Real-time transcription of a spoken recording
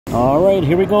Alright,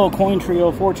 here we go. Coin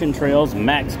Trio, Fortune Trails,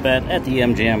 max bet at the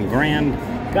MGM Grand.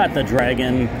 Got the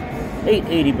Dragon,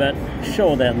 880 bet.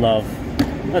 Show that love.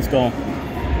 Let's go.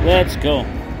 Let's go.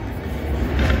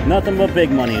 Nothing but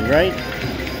big money, right?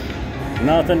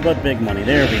 Nothing but big money.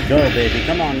 There we go, baby.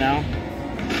 Come on now.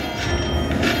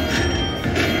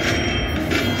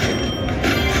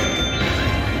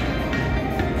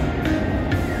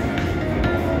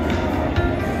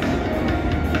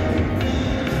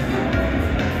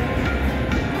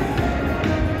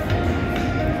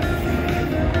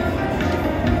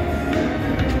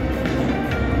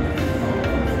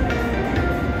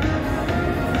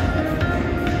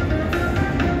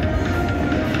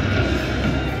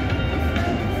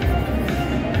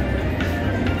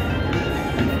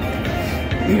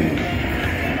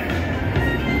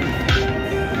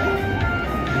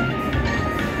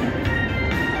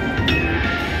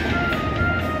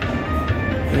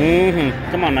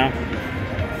 Come on now.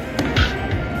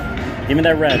 Give me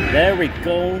that red. There we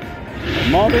go.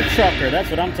 Mother trucker. That's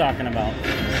what I'm talking about.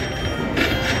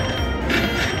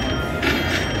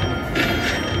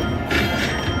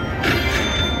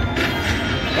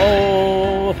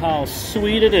 Oh, how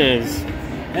sweet it is.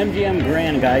 MGM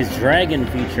Grand, guys. Dragon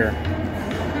feature.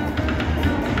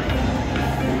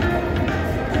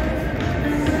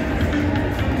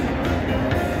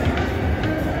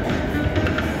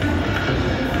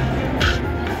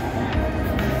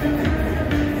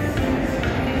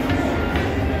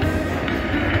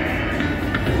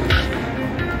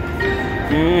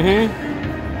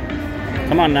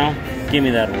 Come on now. Give me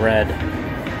that red.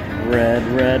 Red,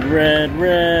 red, red,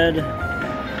 red.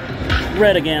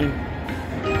 Red again.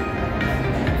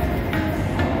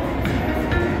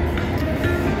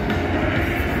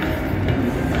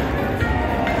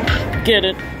 Get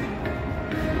it.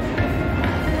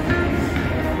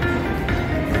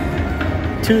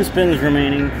 Two spins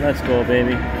remaining. Let's go,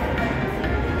 baby.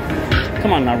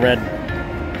 Come on now, red.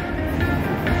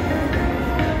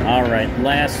 Alright,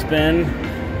 last spin,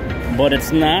 but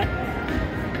it's not.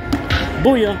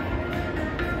 Booyah!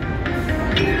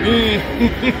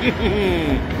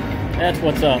 That's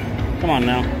what's up. Come on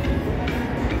now.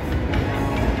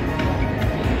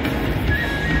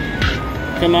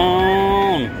 Come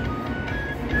on!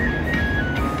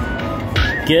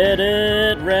 Get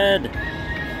it, red!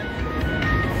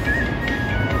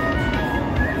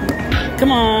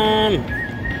 Come on!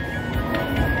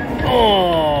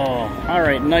 Oh, all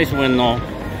right, nice win though.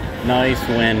 Nice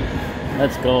win.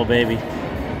 Let's go, baby.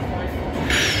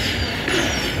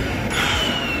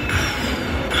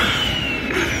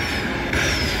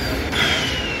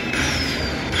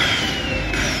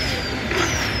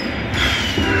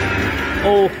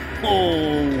 Oh,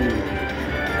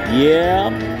 yeah,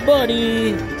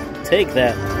 buddy. Take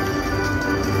that.